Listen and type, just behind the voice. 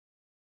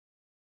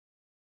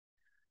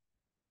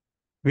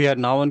We are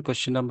now on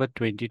question number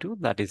 22,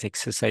 that is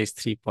exercise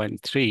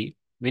 3.3.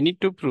 We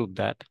need to prove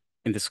that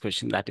in this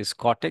question, that is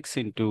cot x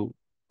into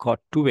cot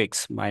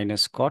 2x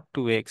minus cot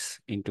 2x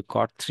into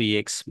cot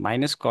 3x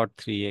minus cot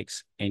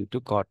 3x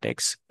into cot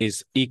x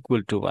is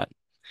equal to 1.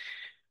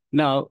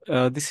 Now,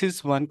 this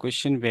is one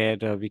question where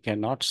we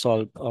cannot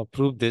solve or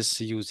prove this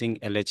using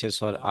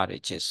LHS or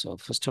RHS. So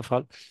first of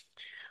all,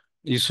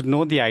 you should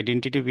know the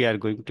identity we are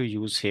going to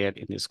use here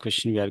in this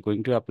question. We are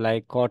going to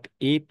apply cot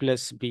A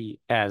plus B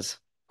as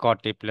cot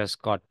A plus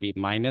cot B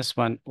minus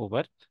 1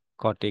 over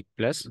cot A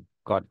plus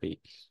cot B.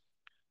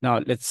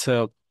 Now,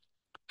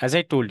 as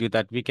I told you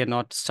that we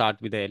cannot start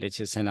with the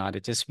LHS and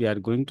RHS. We are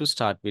going to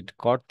start with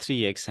cot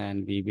 3x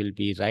and we will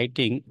be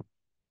writing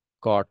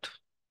cot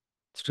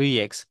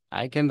 3x.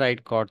 I can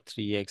write cot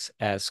 3x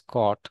as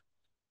cot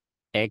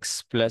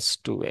x plus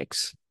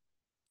 2x.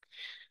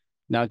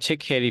 Now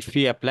check here, if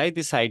we apply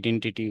this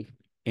identity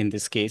in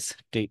this case,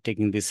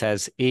 taking this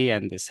as A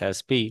and this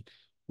as B,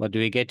 what do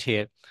we get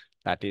here?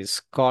 That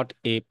is cot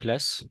A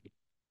plus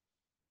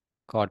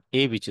cot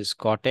A, which is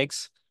cot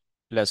X,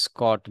 plus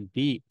cot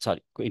B,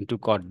 sorry, into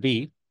cot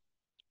B,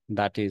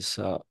 that is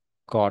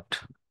cot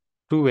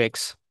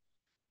 2X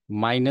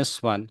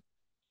minus 1,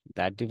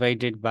 that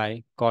divided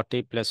by cot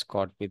A plus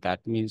cot B,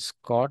 that means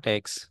cot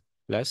X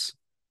plus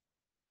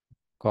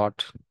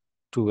cot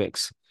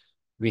 2X.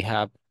 We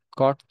have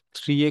cot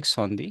 3X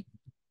on the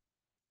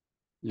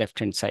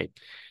left-hand side.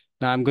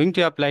 Now I'm going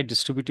to apply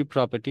distributive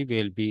property.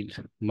 Will be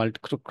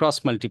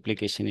cross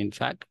multiplication. In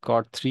fact,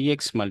 cot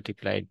 3x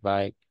multiplied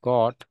by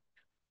cot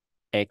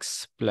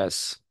x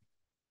plus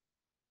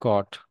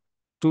cot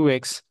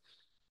 2x.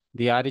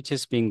 The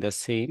RHS being the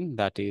same,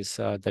 that is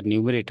the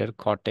numerator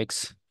cot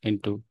x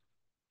into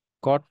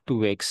cot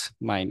 2x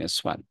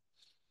minus 1.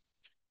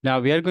 Now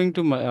we are going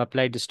to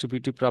apply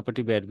distributive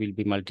property where we'll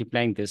be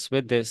multiplying this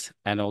with this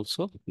and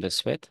also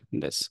this with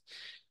this.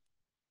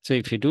 So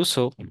if you do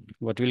so,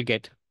 what we'll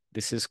get?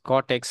 This is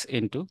cot x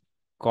into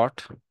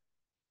cot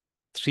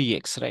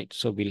 3x, right?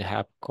 So we'll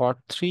have cot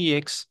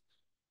 3x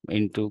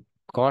into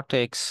cot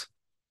x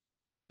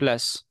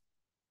plus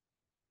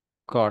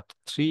cot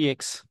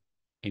 3x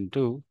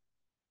into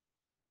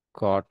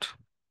cot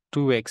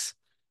 2x,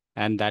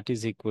 and that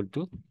is equal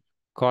to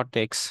cot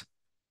x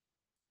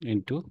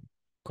into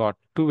cot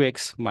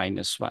 2x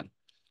minus 1.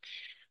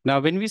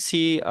 Now, when we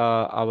see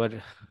our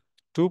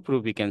to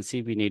prove, we can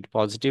see we need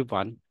positive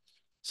 1.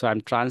 So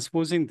I'm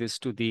transposing this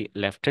to the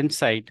left-hand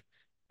side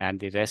and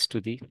the rest to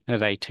the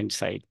right-hand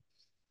side.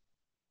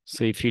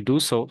 So if you do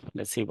so,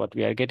 let's see what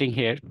we are getting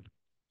here.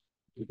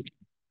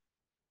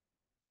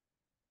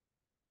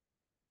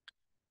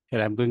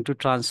 Here I'm going to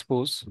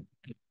transpose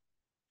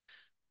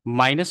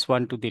minus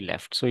 1 to the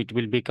left. So it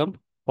will become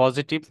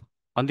positive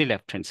on the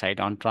left-hand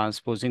side on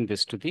transposing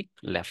this to the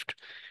left.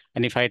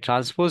 And if I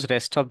transpose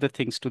rest of the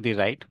things to the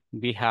right,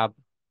 we have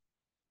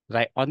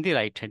on the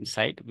right-hand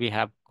side, we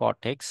have cot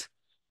x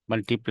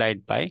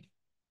multiplied by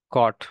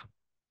cot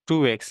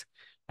 2x.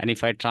 And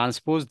if I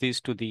transpose this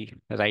to the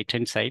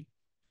right-hand side,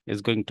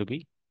 is going to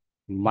be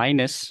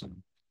minus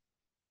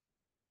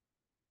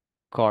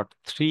cot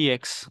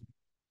 3x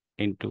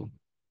into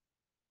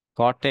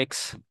cot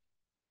x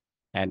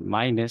and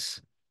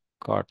minus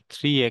cot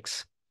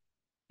 3x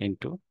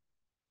into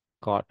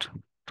cot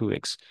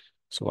 2x.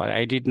 So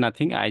I did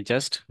nothing. I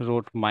just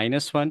wrote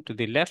minus 1 to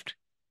the left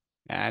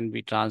and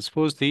we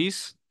transpose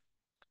these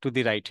to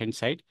the right-hand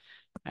side.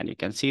 And you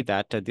can see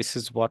that this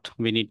is what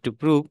we need to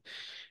prove.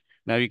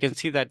 Now you can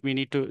see that we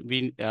need to,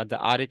 the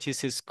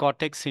RHS is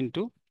cot x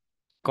into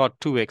cot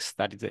 2x.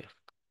 That is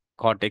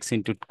cot x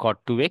into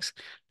cot 2x.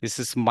 This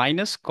is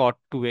minus cot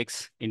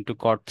 2x into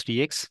cot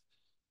 3x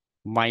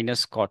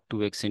minus cot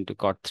 2x into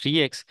cot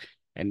 3x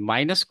and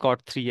minus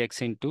cot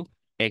 3x into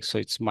x. So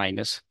it's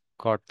minus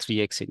cot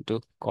 3x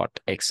into cot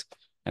x.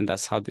 And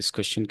that's how this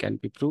question can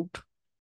be proved.